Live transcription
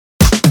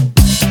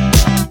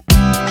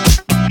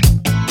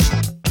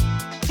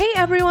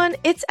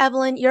everyone, it's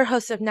Evelyn, your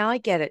host of Now I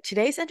Get It,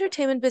 today's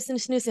entertainment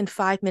business news in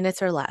 5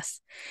 minutes or less.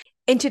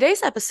 In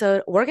today's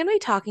episode, we're going to be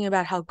talking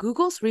about how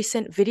Google's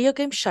recent video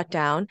game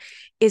shutdown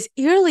is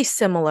eerily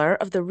similar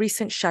of the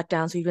recent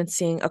shutdowns we've been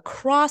seeing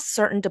across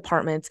certain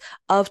departments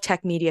of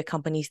tech media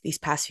companies these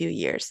past few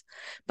years.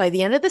 By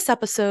the end of this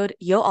episode,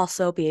 you'll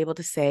also be able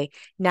to say,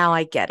 now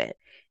I get it.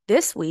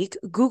 This week,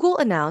 Google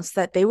announced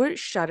that they were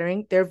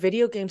shuttering their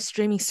video game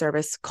streaming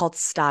service called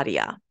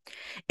Stadia.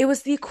 It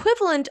was the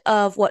equivalent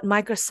of what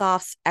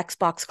Microsoft's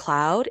Xbox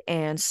Cloud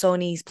and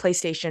Sony's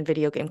PlayStation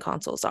video game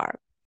consoles are.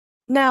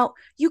 Now,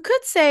 you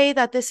could say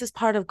that this is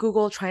part of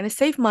Google trying to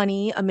save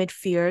money amid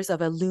fears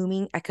of a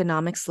looming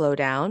economic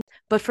slowdown.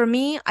 But for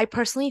me, I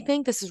personally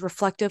think this is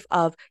reflective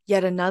of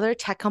yet another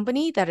tech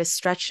company that has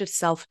stretched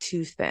itself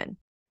too thin.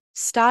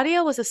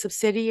 Stadia was a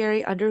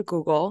subsidiary under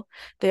Google.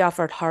 They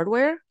offered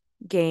hardware,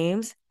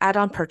 games,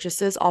 add-on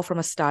purchases, all from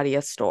a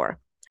Stadia store.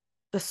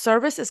 The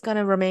service is going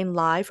to remain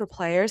live for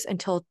players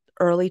until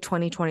early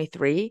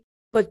 2023,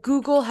 but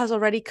Google has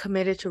already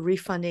committed to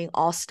refunding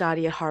all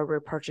Stadia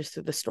hardware purchased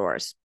through the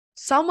stores.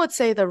 Some would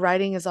say the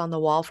writing is on the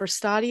wall for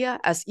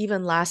Stadia, as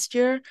even last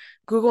year,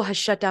 Google has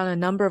shut down a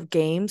number of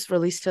games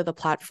released to the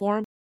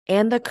platform,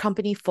 and the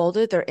company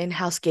folded their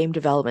in-house game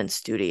development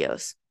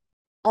studios.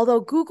 Although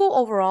Google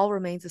overall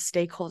remains a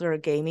stakeholder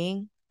of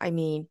gaming,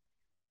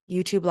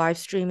 YouTube live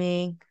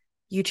streaming,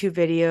 YouTube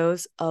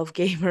videos of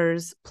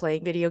gamers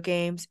playing video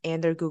games,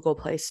 and their Google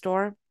Play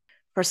Store,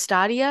 for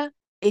Stadia,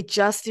 it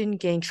just didn't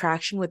gain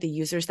traction with the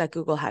users that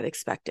Google had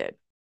expected.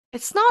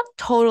 It's not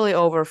totally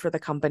over for the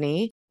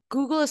company.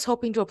 Google is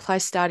hoping to apply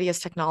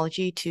Stadia's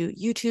technology to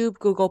YouTube,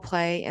 Google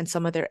Play, and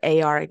some of their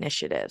AR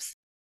initiatives.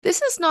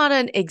 This is not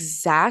an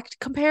exact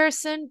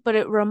comparison, but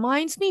it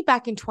reminds me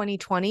back in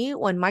 2020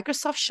 when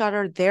Microsoft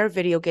shuttered their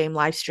video game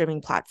live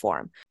streaming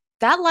platform.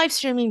 That live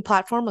streaming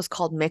platform was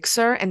called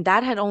Mixer, and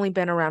that had only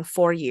been around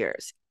 4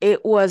 years.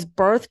 It was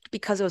birthed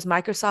because it was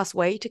Microsoft's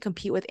way to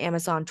compete with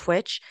Amazon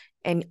Twitch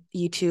and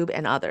YouTube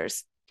and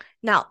others.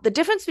 Now, the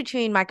difference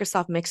between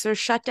Microsoft Mixer's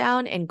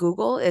shutdown and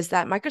Google is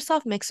that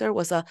Microsoft Mixer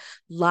was a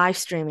live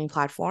streaming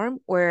platform,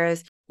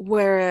 whereas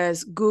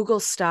Google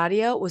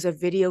Stadia was a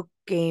video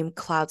game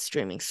cloud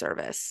streaming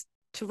service.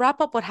 To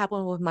wrap up what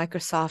happened with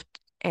Microsoft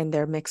and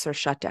their Mixer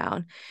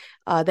shutdown,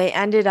 they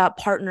ended up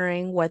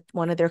partnering with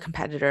one of their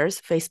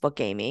competitors, Facebook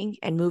Gaming,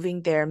 and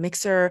moving their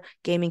Mixer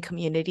gaming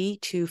community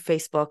to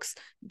Facebook's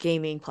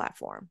gaming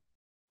platform.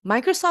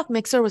 Microsoft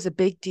Mixer was a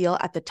big deal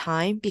at the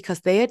time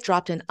because they had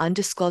dropped an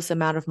undisclosed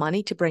amount of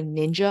money to bring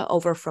Ninja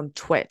over from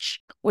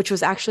Twitch, which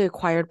was actually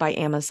acquired by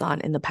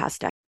Amazon in the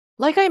past decade.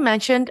 Like I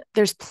mentioned,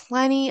 there's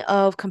plenty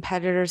of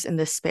competitors in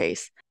this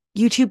space.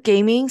 YouTube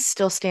gaming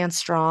still stands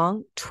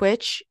strong.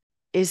 Twitch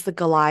is the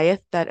Goliath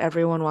that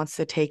everyone wants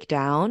to take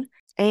down.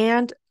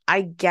 And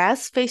I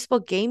guess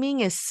Facebook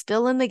gaming is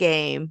still in the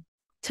game.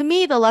 To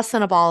me, the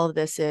lesson of all of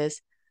this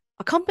is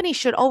a company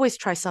should always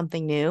try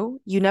something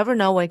new. You never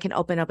know when it can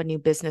open up a new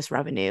business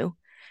revenue.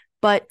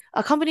 But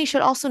a company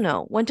should also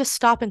know when to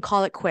stop and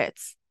call it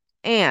quits.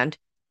 And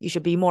you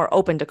should be more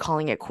open to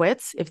calling it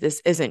quits if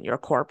this isn't your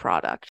core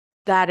product.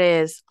 That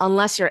is,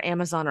 unless you're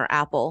Amazon or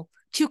Apple,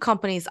 two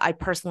companies I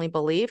personally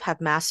believe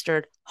have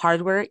mastered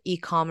hardware,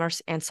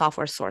 e-commerce, and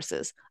software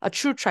sources, a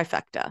true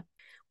trifecta.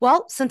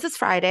 Well, since it's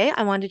Friday,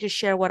 I wanted to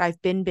share what I've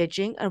been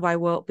binging and what I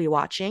will be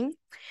watching.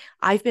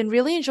 I've been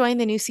really enjoying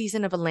the new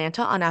season of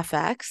Atlanta on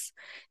FX.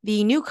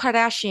 The new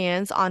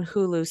Kardashians on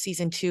Hulu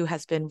season 2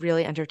 has been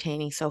really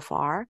entertaining so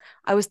far.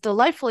 I was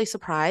delightfully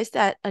surprised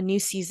at a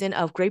new season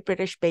of Great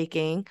British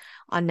Baking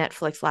on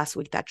Netflix last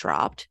week that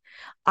dropped.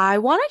 I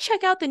want to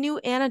check out the new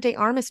Ana de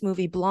Armas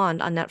movie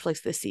Blonde on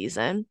Netflix this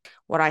season.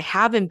 What I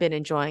haven't been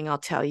enjoying, I'll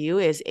tell you,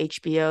 is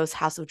HBO's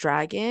House of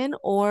Dragon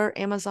or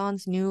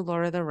Amazon's new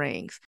Lord of the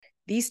Rings.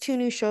 These two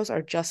new shows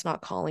are just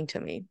not calling to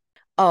me.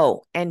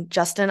 Oh, and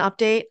just an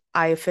update,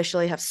 I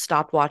officially have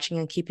stopped watching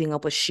and keeping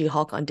up with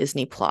She-Hulk on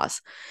Disney+.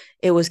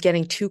 It was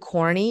getting too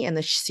corny and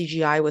the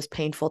CGI was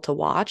painful to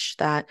watch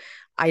that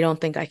I don't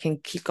think I can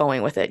keep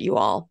going with it, you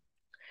all.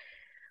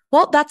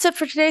 Well, that's it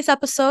for today's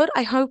episode.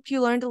 I hope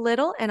you learned a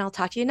little and I'll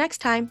talk to you next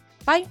time.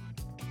 Bye.